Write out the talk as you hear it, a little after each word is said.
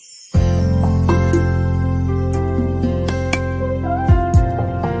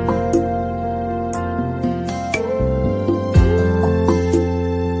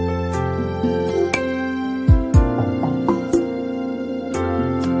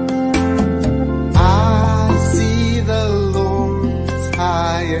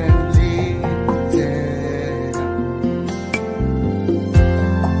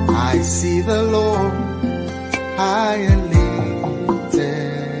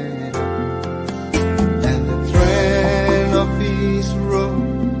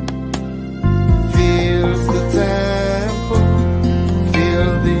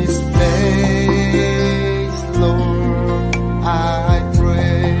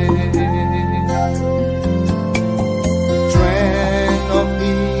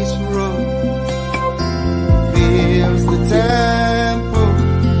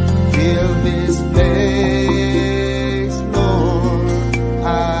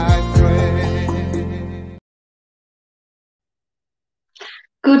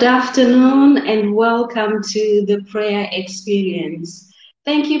Good afternoon and welcome to the prayer experience.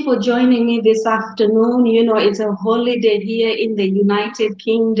 Thank you for joining me this afternoon. You know, it's a holiday here in the United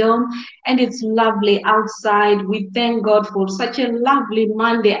Kingdom and it's lovely outside. We thank God for such a lovely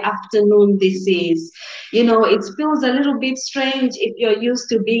Monday afternoon this is. You know, it feels a little bit strange if you're used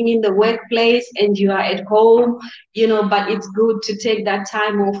to being in the workplace and you are at home, but it's good to take that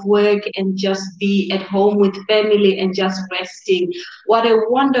time off work and just be at home with family and just resting. What a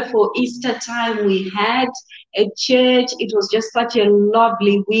wonderful Easter time we had at church. It was just such a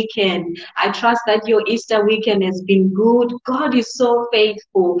lovely weekend. I trust that your Easter weekend has been good. God is so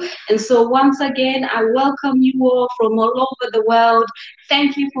faithful. And so once again, I welcome you all from all over the world.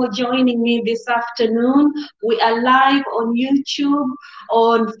 Thank you for joining me this afternoon. We are live on YouTube,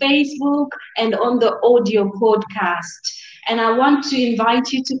 on Facebook, and on the audio podcast. And I want to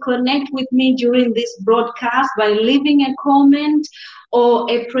invite you to connect with me during this broadcast by leaving a comment or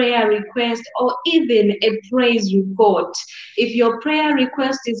a prayer request or even a praise report. If your prayer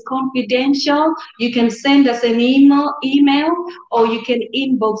request is confidential, you can send us an email or you can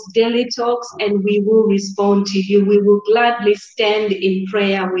inbox Daily Talks and we will respond to you. We will gladly stand in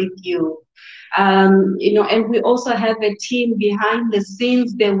prayer with you. And we also have a team behind the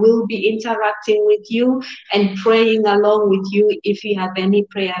scenes. They will be interacting with you and praying along with you if you have any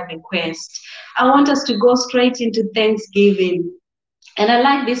prayer request. I want us to go straight into Thanksgiving. And I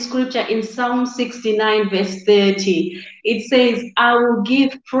like this scripture in Psalm 69, verse 30. It says, I will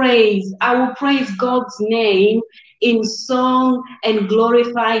give praise. I will praise God's name in song and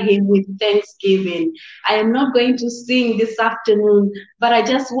glorify him with thanksgiving. I am not going to sing this afternoon, but I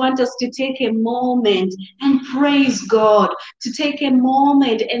just want us to take a moment and praise God, to take a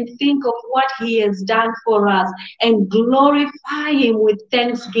moment and think of what he has done for us and glorify him with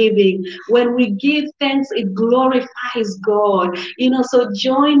thanksgiving. When we give thanks, it glorifies God. So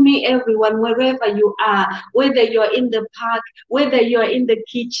join me, everyone, wherever you are, whether you're in the park, whether you're in the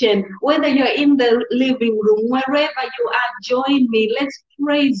kitchen, whether you're in the living room, wherever you are, join me. Let's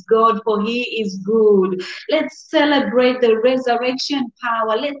praise God, for he is good. Let's celebrate the resurrection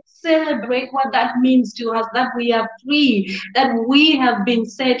power. Let's celebrate what that means to us, that we are free, that we have been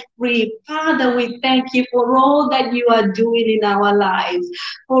set free. Father, we thank you for all that you are doing in our lives,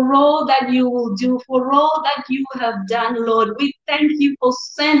 for all that you will do, for all that you have done, Lord. We thank you for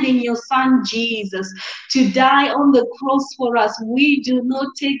sending your son Jesus to die on the cross for us. We do not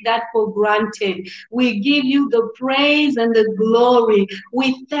take that for granted. We give you the praise and the glory.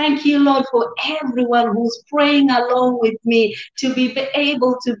 We thank you, Lord, for everyone who's praying along with me to be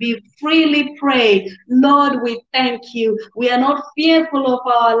able to be freely pray. Lord, we thank you. We are not fearful of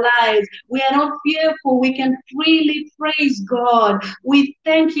our lives. We are not fearful. We can freely praise God. We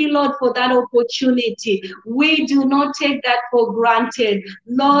thank you, Lord, for that opportunity. We do not take that for granted.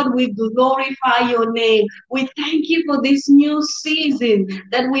 Lord, we glorify your name. We thank you for this new season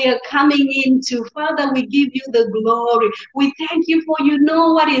that we are coming into. Father, we give you the glory. We thank you for you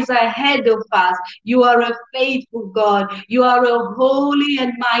know what is ahead of us. You are a faithful God. You are a holy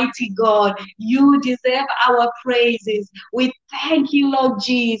and mighty God. You deserve our praises. We thank you, Lord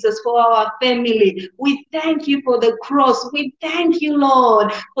Jesus, for our family. We thank you for the cross. We thank you,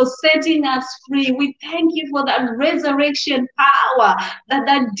 Lord, for setting us free. We thank you for that resurrection power,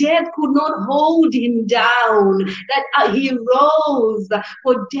 that death could not hold him down, that he rose,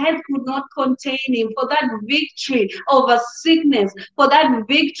 for death could not contain him, for that victory over sickness, for that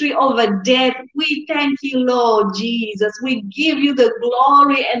victory over death. We thank you, Lord Jesus. We give you the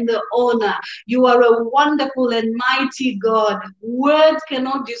glory and the honor. You are a wonderful and mighty God. Words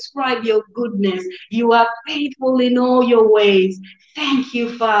cannot describe your goodness. You are faithful in all your ways. Thank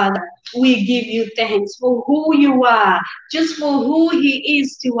you, Father. We give you thanks for who you are, just for who he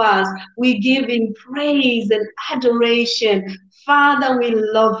is to us. We give him praise and adoration. Father, we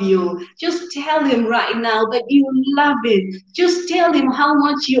love you. Just tell him right now that you love him. Just tell him how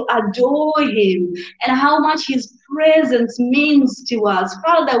much you adore him and how much his presence means to us.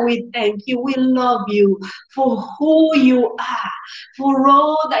 Father, we thank you. We love you for who you are, for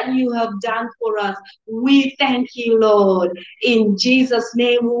all that you have done for us. We thank you, Lord. In Jesus'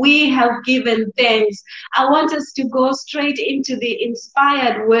 name, we have given thanks. I want us to go straight into the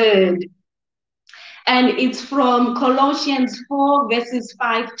inspired word. And it's from Colossians 4, verses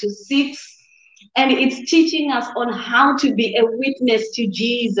 5 to 6. And it's teaching us on how to be a witness to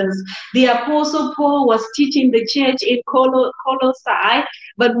Jesus. The Apostle Paul was teaching the church in Colossae,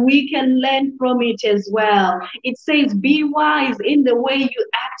 but we can learn from it as well. It says, be wise in the way you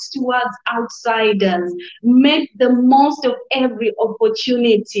act towards outsiders. Make the most of every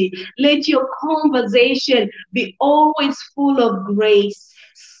opportunity. Let your conversation be always full of grace,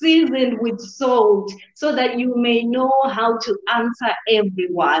 seasoned with salt, so that you may know how to answer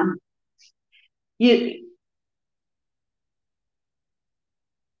everyone. You,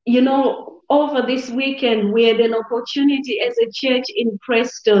 you know, over this weekend, we had an opportunity as a church in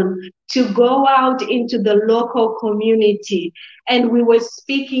Preston to go out into the local community, and we were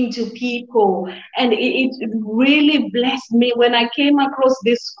speaking to people, and it really blessed me when I came across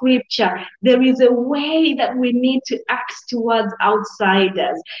this scripture. There is a way that we need to act towards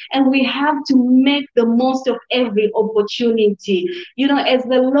outsiders, and we have to make the most of every opportunity. You know, as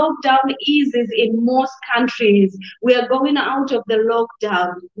the lockdown eases in most countries, we are going out of the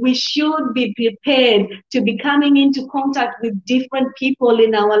lockdown. We should be prepared to be coming into contact with different people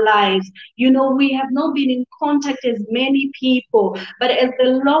in our lives. You know, we have not been in contact as many people, but as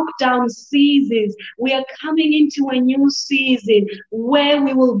the lockdown ceases, we are coming into a new season where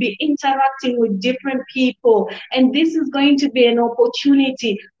we will be interacting with different people. And this is going to be an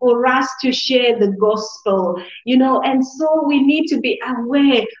opportunity for us to share the gospel, you know, and so we need to be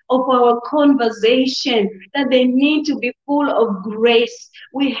aware of our conversation, that they need to be full of grace.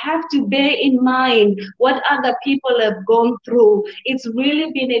 We have to bear in mind what other people have gone through. It's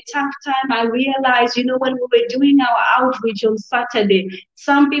really been a tough time. I realized, you know, when we were doing our outreach on Saturday,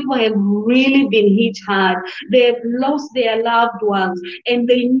 some people have really been hit hard. They've lost their loved ones, and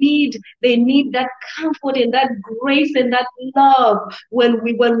they need that comfort and that grace and that love when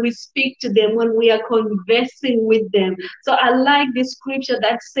we speak to them, when we are conversing with them. So I like this scripture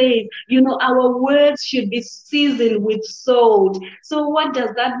that says, you know, our words should be seasoned with salt. So what does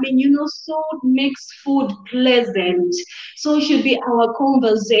that mean? You know, salt makes food pleasant. So should be our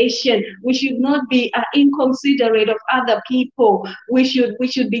conversation. We should not be inconsiderate of other people. We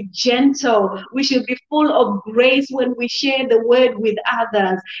should be gentle. We should be full of grace when we share the word with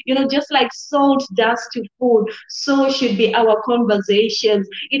others. You know, just like salt does to food, so should be our conversations.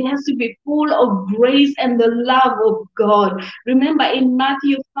 It has to be full of grace and the love of God. Remember in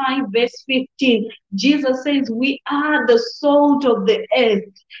Matthew 5, verse 15, Jesus says, we are the salt of the earth.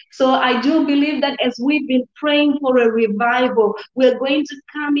 So I do believe that as we've been praying for a revival, we're going to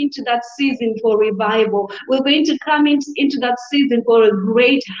come into that season for revival. We're going to come into that season for a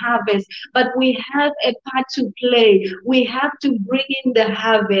great harvest. But we have a part to play. We have to bring in the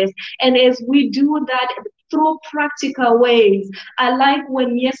harvest. And as we do that, through practical ways. I like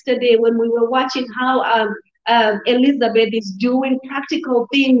when yesterday when we were watching how Elizabeth is doing practical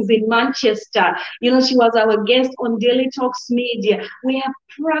things in Manchester. You know, she was our guest on Daily Talks Media. We have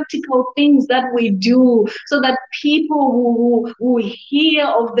practical things that we do so that people who hear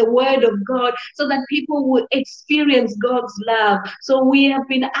of the word of God, so that people will experience God's love. So we have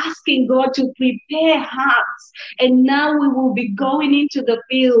been asking God to prepare hearts, and now we will be going into the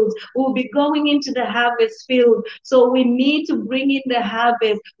fields. We'll be going into the harvest field. So we need to bring in the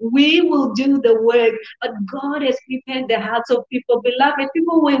harvest. We will do the work, but God has prepared the hearts of people. Beloved,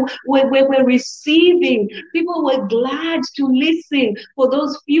 people were receiving, people were glad to listen for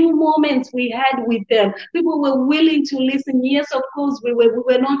those few moments we had with them. People were willing to listen. Yes, of course, we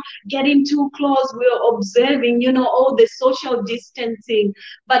were not getting too close. We were observing, you know, all the social distancing.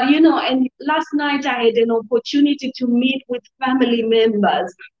 But, you know, and last night I had an opportunity to meet with family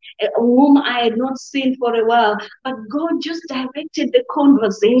members whom I had not seen for a while. But God just directed the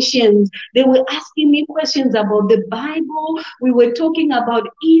conversations. They were asking me questions about the Bible. We were talking about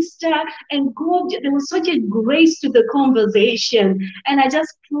Easter, and God, there was such a grace to the conversation. And I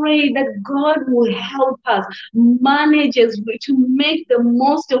just pray that God will help us manage to make the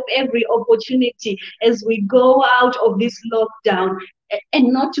most of every opportunity as we go out of this lockdown,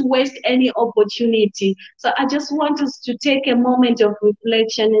 and not to waste any opportunity. So I just want us to take a moment of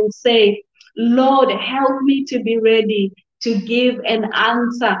reflection and say, Lord, help me to be ready to give an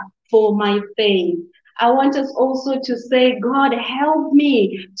answer for my faith. I want us also to say, God, help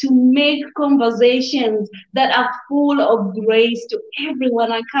me to make conversations that are full of grace to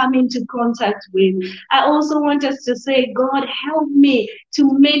everyone I come into contact with. I also want us to say, God, help me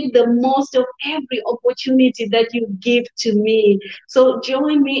to make the most of every opportunity that you give to me. So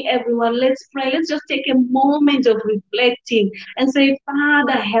join me, everyone. Let's pray. Let's just take a moment of reflecting and say,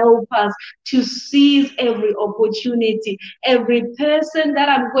 Father, help us to seize every opportunity, every person that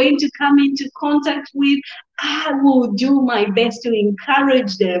I'm going to come into contact with. I will do my best to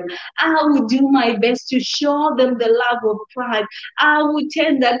encourage them. I will do my best to show them the love of Christ. I will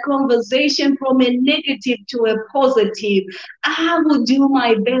turn that conversation from a negative to a positive. I will do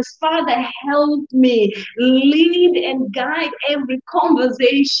my best. Father, help me lead and guide every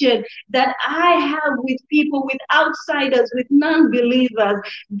conversation that I have with people, with outsiders, with non believers.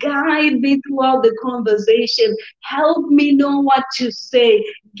 Guide me throughout the conversation. Help me know what to say.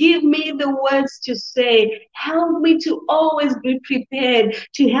 Give me the words to say. Help me to always be prepared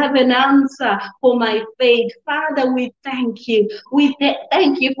to have an answer for my faith. Father, we thank you. We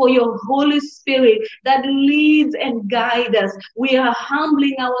thank you for your Holy Spirit that leads and guides us. We are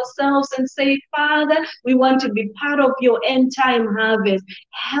humbling ourselves and say, Father, we want to be part of your end time harvest.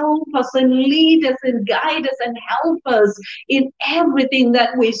 Help us and lead us and guide us and help us in everything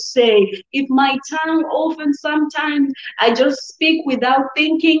that we say. If my tongue often sometimes I just speak without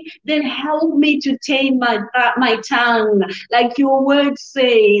thinking, then help me to tame my tongue. Like your word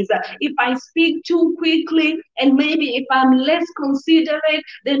says, if I speak too quickly and maybe if I'm less considerate,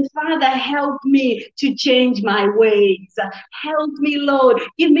 then Father, help me to change my ways. Help me, Lord.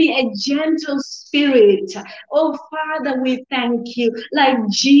 Give me a gentle spirit. Oh, Father, we thank you. Like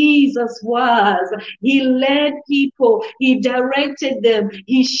Jesus was, he led people, he directed them,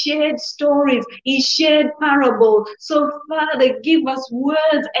 he shared stories, he shared parables. So, Father, give us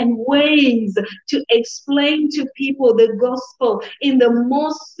words and ways to explain to people the gospel in the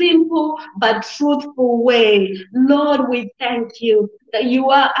most simple but truthful way. Lord, we thank you that you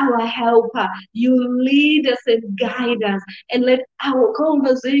are our helper. You lead us and guide us, and let our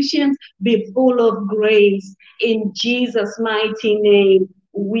conversations be full of grace. In Jesus' mighty name,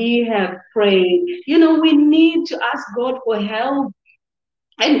 we have prayed. You know, we need to ask God for help.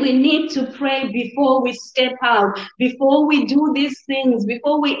 And we need to pray before we step out, before we do these things,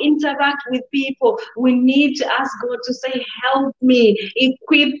 before we interact with people. We need to ask God to say, help me,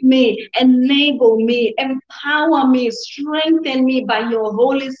 equip me, enable me, empower me, strengthen me by your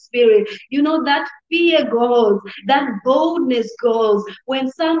Holy Spirit. You know, that fear goes, that boldness goes.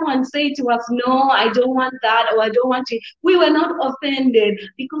 When someone say to us, no, I don't want that, or I don't want to, we were not offended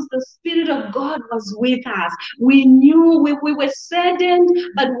because the Spirit of God was with us. We knew, we were saddened,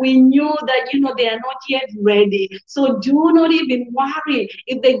 but we knew that, you know, they are not yet ready. So do not even worry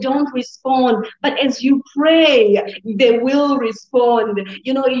if they don't respond. But as you pray, they will respond.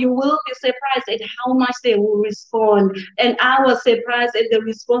 You know, you will be surprised at how much they will respond. And I was surprised at the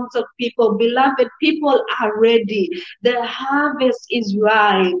response of people. Beloved, people are ready. The harvest is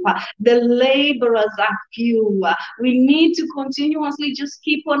ripe. The laborers are few. We need to continuously just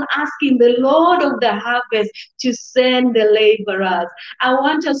keep on asking the Lord of the harvest to send the laborers. I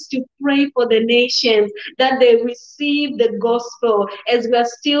want us to pray for the nations that they receive the gospel. As we're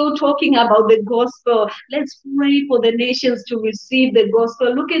still talking about the gospel, let's pray for the nations to receive the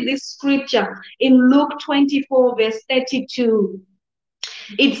gospel. Look at this scripture in Luke 24, verse 32.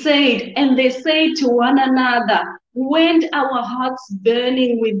 It said, and they said to one another, weren't our hearts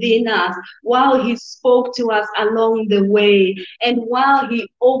burning within us while he spoke to us along the way and while he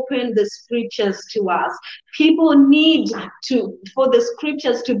opened the scriptures to us? People need for the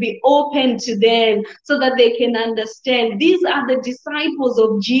scriptures to be open to them so that they can understand. These are the disciples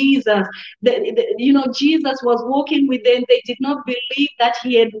of Jesus. You know, Jesus was walking with them. They did not believe that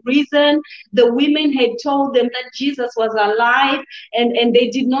he had risen. The women had told them that Jesus was alive, and they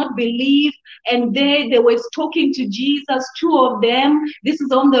did not believe. And they were talking to Jesus, two of them. This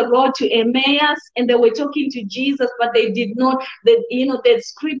is on the road to Emmaus, and they were talking to Jesus, but they did not, the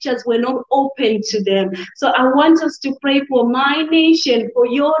scriptures were not open to them. So I want us to pray for my nation, for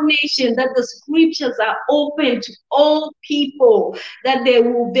your nation, that the scriptures are open to all people, that they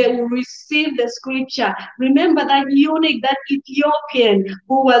will receive the scripture. Remember that eunuch, that Ethiopian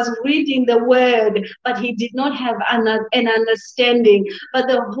who was reading the word, but he did not have an understanding. But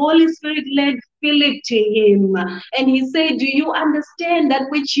the Holy Spirit led Philip to him, and he said, do you understand that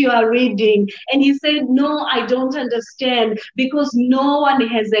which you are reading? And he said, no, I don't understand, because no one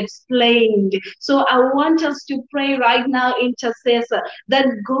has explained. So I want us to pray right now, intercessor, that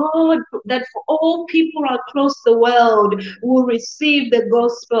God, that for all people across the world will receive the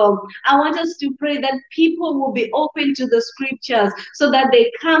gospel. I want us to pray that people will be open to the scriptures so that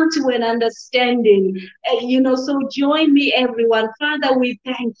they come to an understanding. So join me, everyone. Father, we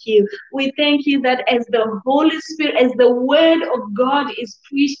thank you. We thank you you that as the Holy Spirit, as the word of God is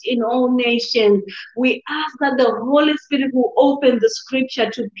preached in all nations, we ask that the Holy Spirit will open the scripture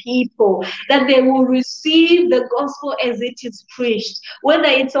to people, that they will receive the gospel as it is preached, whether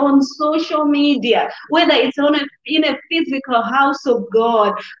it's on social media, whether it's in a physical house of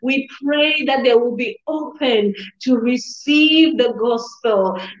God. We pray that they will be open to receive the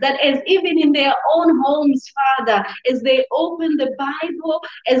gospel, that as even in their own homes, Father, as they open the Bible,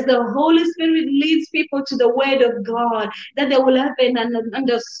 as the Holy Spirit leads people to the word of God, that they will have an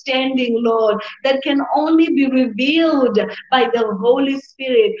understanding, Lord, that can only be revealed by the Holy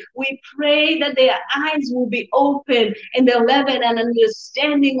Spirit. We pray that their eyes will be open and they'll have an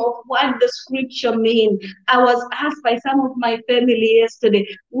understanding of what the scripture means. I was asked by some of my family yesterday,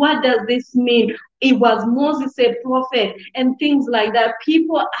 what does this mean? It was Moses a prophet and things like that.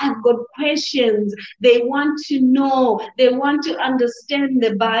 People have got questions. They want to know. They want to understand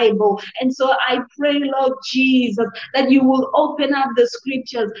the Bible. And so I pray, Lord Jesus, that you will open up the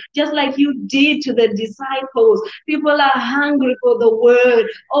scriptures just like you did to the disciples. People are hungry for the word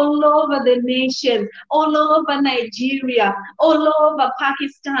all over the nation, all over Nigeria, all over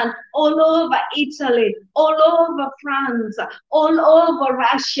Pakistan, all over Italy, all over France, all over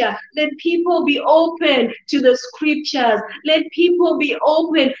Russia. Let people be open to the scriptures. Let people be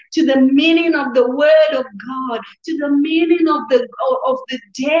open to the meaning of the word of God, to the meaning of the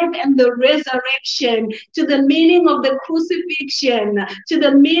death and the resurrection, to the meaning of the crucifixion, to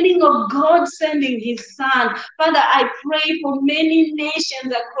the meaning of God sending his son. Father, I pray for many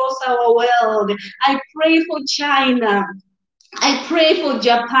nations across our world. I pray for China. I pray for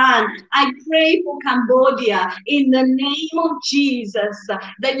Japan. I pray for Cambodia in the name of Jesus,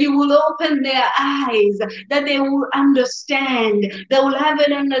 that you will open their eyes, that they will understand. They will have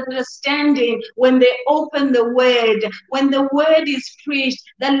an understanding when they open the word. When the word is preached,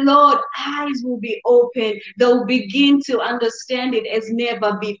 the Lord, eyes will be open. They'll begin to understand it as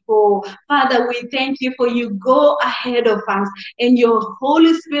never before. Father, we thank you for you go ahead of us and your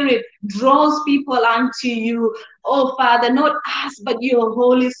Holy Spirit draws people unto you. Oh, Father, not us, but your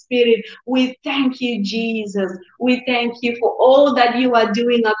Holy Spirit. We thank you, Jesus. We thank you for all that you are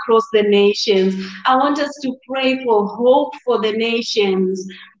doing across the nations. I want us to pray for hope for the nations.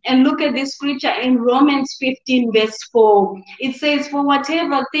 And look at this scripture in Romans 15, verse 4. It says, for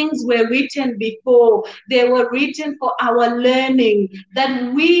whatever things were written before, they were written for our learning,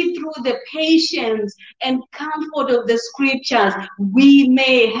 that we, through the patience and comfort of the scriptures, we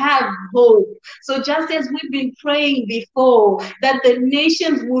may have hope. So just as we've been praying before, that the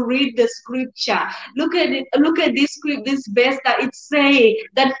nations will read the scripture. Look at it, look at this script, this verse that it's saying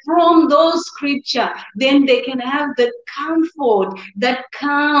that from those scripture, then they can have the comfort that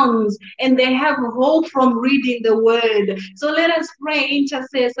comes and they have hope from reading the word. So let us pray,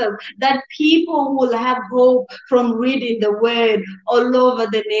 intercessors, that people will have hope from reading the word all over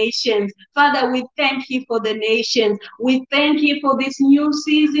the nations. Father, we thank you for the nations. We thank you for this new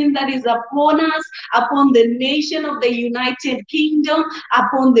season that is upon us, upon the nation of the United Kingdom,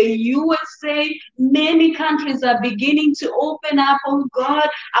 upon the USA. Many countries are beginning to open up, oh God,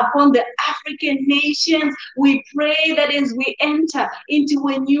 upon the African nations. We pray that as we enter into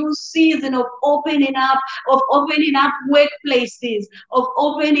a new season of opening up workplaces, of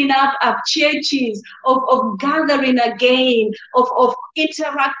opening up churches, of gathering again, of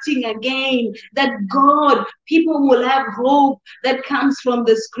interacting again, that God, people will have hope that comes from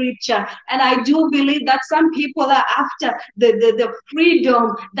the scripture. And I do believe that some people are after the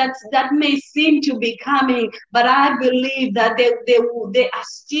freedom that may seem to be coming, but I believe that they are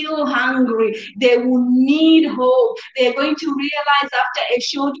still hungry. They will need hope. They're going to realize after a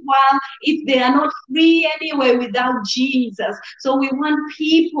short while if they are not free anyway without Jesus. So we want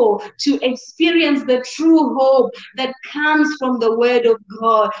people to experience the true hope that comes from the word of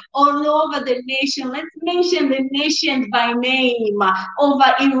God all over the nation. Let's mention the nations by name,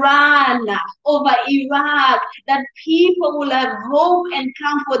 over Iran, over Iraq, that people will have hope and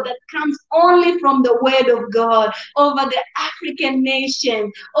comfort that comes only from the word of God, over the African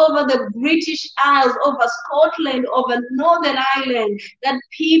nations, over the British Isles, over Scotland, over Northern Ireland, that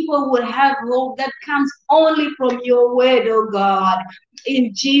people will have hope that comes only from your word, oh God.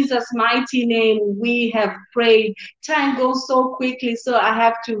 In Jesus' mighty name, we have prayed. Time goes so quickly, so I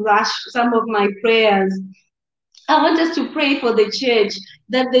have to rush some of my prayers. I want us to pray for the church,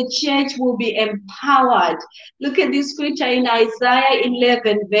 that the church will be empowered. Look at this scripture in Isaiah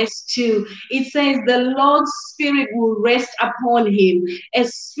 11, verse 2. It says, the Lord's Spirit will rest upon him, a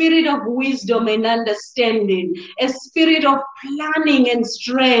spirit of wisdom and understanding, a spirit of planning and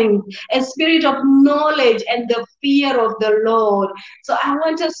strength, a spirit of knowledge and the fear of the Lord. So I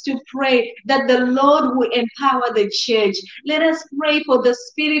want us to pray that the Lord will empower the church. Let us pray for the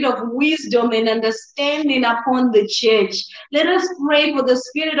spirit of wisdom and understanding upon the church. Let us pray for the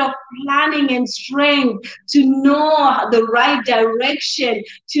spirit of planning and strength to know the right direction,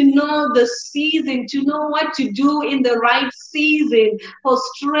 to know the season, to know what to do in the right season, for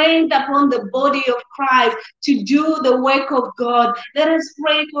strength upon the body of Christ to do the work of God. Let us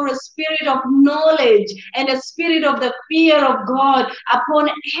pray for a spirit of knowledge and a spirit of the fear of God upon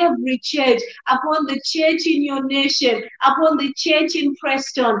every church, upon the church in your nation, upon the church in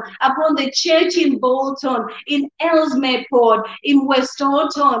Preston, upon the church in Bolton, in Ellesmere Port, in West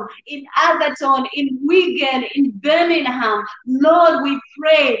Horton, in Atherton, in Wigan, in Birmingham. Lord, we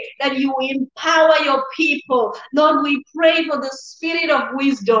pray that you empower your people. Lord, we pray for the spirit of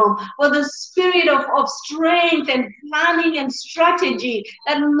wisdom, for the spirit of strength and planning and strategy,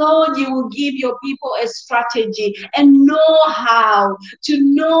 that Lord, you will give your people a strategy and know how to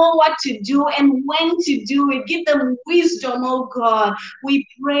know what to do and when to do it. Give them wisdom, oh God. We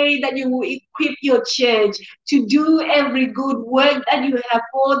pray that you will equip your church to do every good work that you have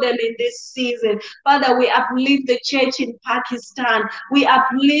for them in this season. Father, we uplift the church in Pakistan. We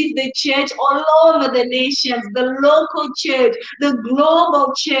uplift the church all over the nations, the local church, the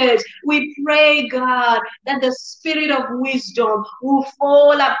global church. We pray, God, that the spirit of wisdom will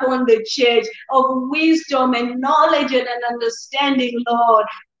fall upon the church, of wisdom and knowledge and an understanding, Lord.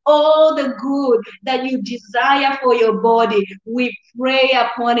 All the good that you desire for your body, we pray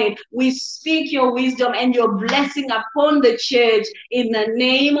upon it. We speak your wisdom and your blessing upon the church in the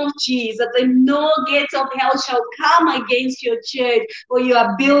name of Jesus. And no gates of hell shall come against your church, for you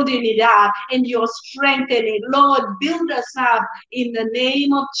are building it up and you're strengthening it. Lord, build us up in the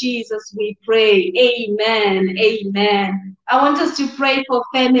name of Jesus, we pray. Amen. Amen. I want us to pray for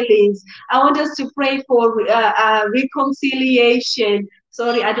families. I want us to pray for reconciliation.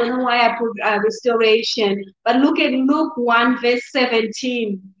 Sorry, I don't know why I put restoration. But look at Luke 1, verse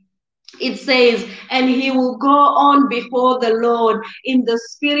 17. It says, and he will go on before the Lord in the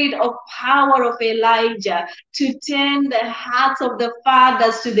spirit of power of Elijah to turn the hearts of the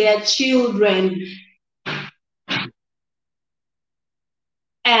fathers to their children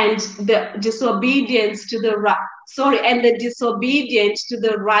and the disobedience to the disobedient to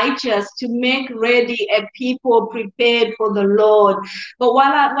the righteous, to make ready a people prepared for the Lord. But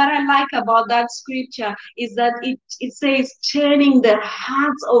what I like about that scripture is that it says turning the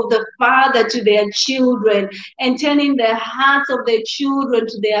hearts of the father to their children and turning the hearts of their children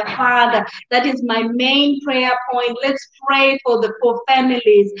to their father. That is my main prayer point. Let's pray for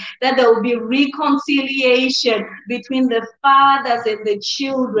families, that there will be reconciliation between the fathers and the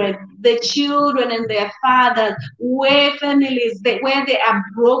children and their fathers, where families, where there are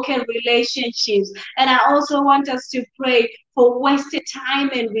broken relationships. And I also want us to pray for wasted time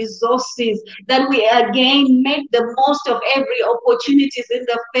and resources, that we again make the most of every opportunities in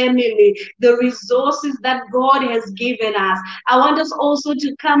the family, the resources that God has given us. I want us also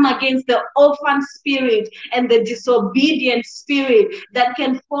to come against the orphan spirit and the disobedient spirit that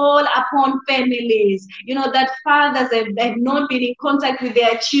can fall upon families. You know, that fathers have not been in contact with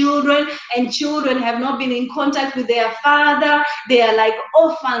their children, and children have not been in contact with their father. They are like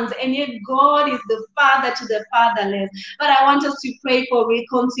orphans, and yet God is the father to the fatherless. But I want us to pray for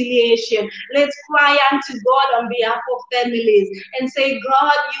reconciliation. Let's cry unto God on behalf of families and say,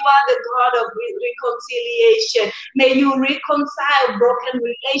 God, you are the God of reconciliation. May you reconcile broken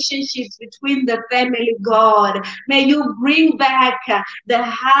relationships between the family, God. May you bring back the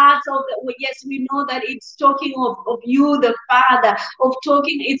hearts of the, yes, we know that it's talking of you, the Father,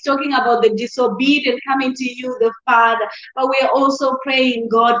 it's talking about the disobedient coming to you, the Father. But we are also praying,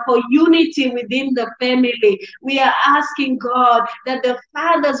 God, for unity within the family. We are asking God that the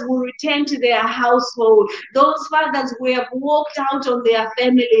fathers will return to their household. Those fathers who have walked out on their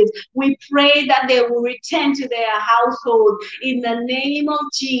families, we pray that they will return to their household in the name of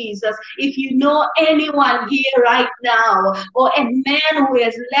Jesus. If you know anyone here right now, or a man who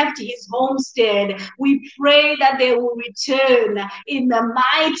has left his homestead, we pray that they will return in the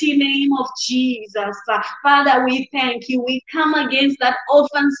mighty name of Jesus. Father, we thank you. We come against that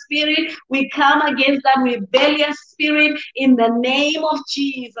orphan spirit. We come against that rebellious spirit in the name of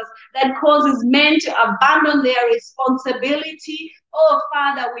Jesus that causes men to abandon their responsibility, Oh,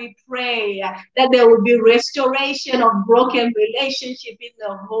 Father, we pray that there will be restoration of broken relationship in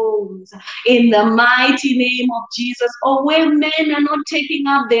the homes, in the mighty name of Jesus. Or where men are not taking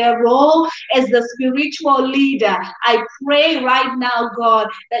up their role as the spiritual leader, I pray right now, God,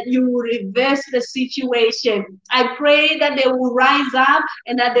 that you will reverse the situation. I pray that they will rise up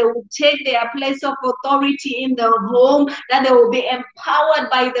and that they will take their place of authority in the home, that they will be empowered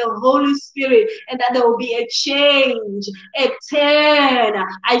by the Holy Spirit, and that there will be a change, a turn.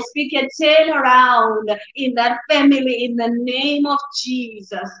 I speak a turn around in that family in the name of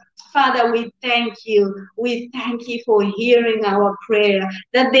Jesus. Father, we thank you. We thank you for hearing our prayer,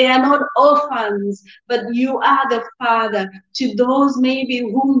 that they are not orphans, but you are the Father to those maybe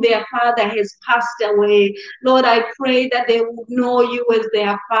whom their father has passed away. Lord, I pray that they would know you as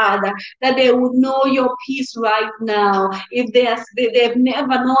their Father, that they would know your peace right now. If they've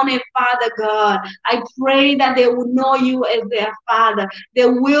never known a Father, God, I pray that they would know you as their Father. They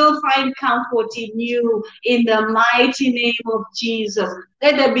will find comfort in you in the mighty name of Jesus.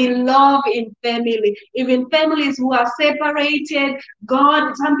 Let there be love in family. Even families who are separated,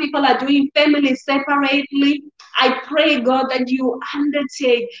 God, some people are doing families separately. I pray, God, that you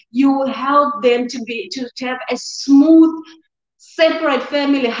undertake, you will help them to have a smooth separate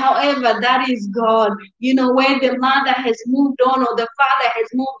family, however, that is God. You know, where the mother has moved on or the father has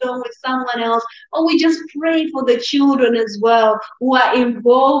moved on with someone else. Or we just pray for the children as well who are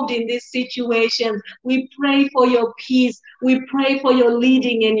involved in these situations. We pray for your peace. We pray for your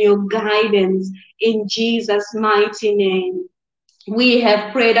leading and your guidance in Jesus' mighty name. We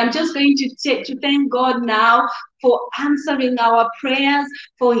have prayed. I'm just going to thank God now for answering our prayers,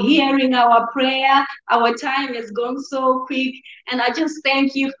 for hearing our prayer. Our time has gone so quick. And I just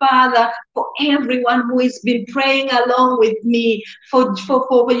thank you, Father, for everyone who has been praying along with me, for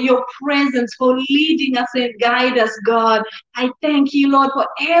your presence, for leading us and guide us, God. I thank you, Lord, for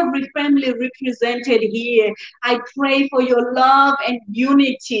every family represented here. I pray for your love and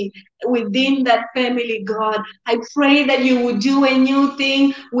unity within that family, God. I pray that you will do a new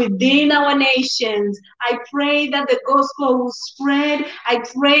thing within our nations. I pray that the gospel will spread. I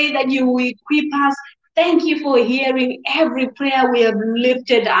pray that you will equip us. Thank you for hearing every prayer we have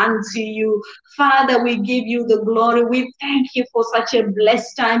lifted unto you. Father, we give you the glory. We thank you for such a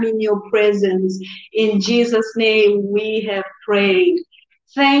blessed time in your presence. In Jesus' name we have prayed.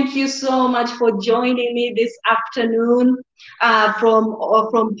 Thank you so much for joining me this afternoon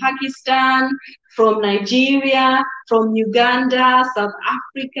from Pakistan, from Nigeria, from Uganda, South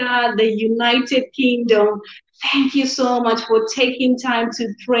Africa, the United Kingdom. Thank you so much for taking time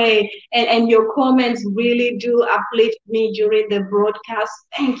to pray. And your comments really do uplift me during the broadcast.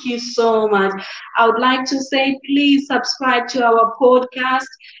 Thank you so much. I would like to say, please subscribe to our podcast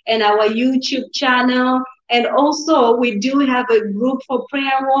and our YouTube channel. And also, we do have a group for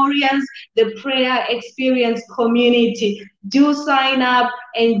prayer warriors, the Prayer Experience Community. Do sign up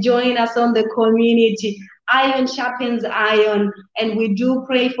and join us on the community. Iron sharpens iron, and we do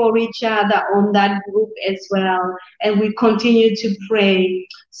pray for each other on that group as well. And we continue to pray.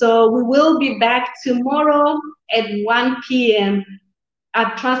 So we will be back tomorrow at 1 p.m. I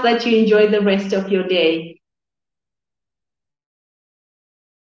trust that you enjoy the rest of your day.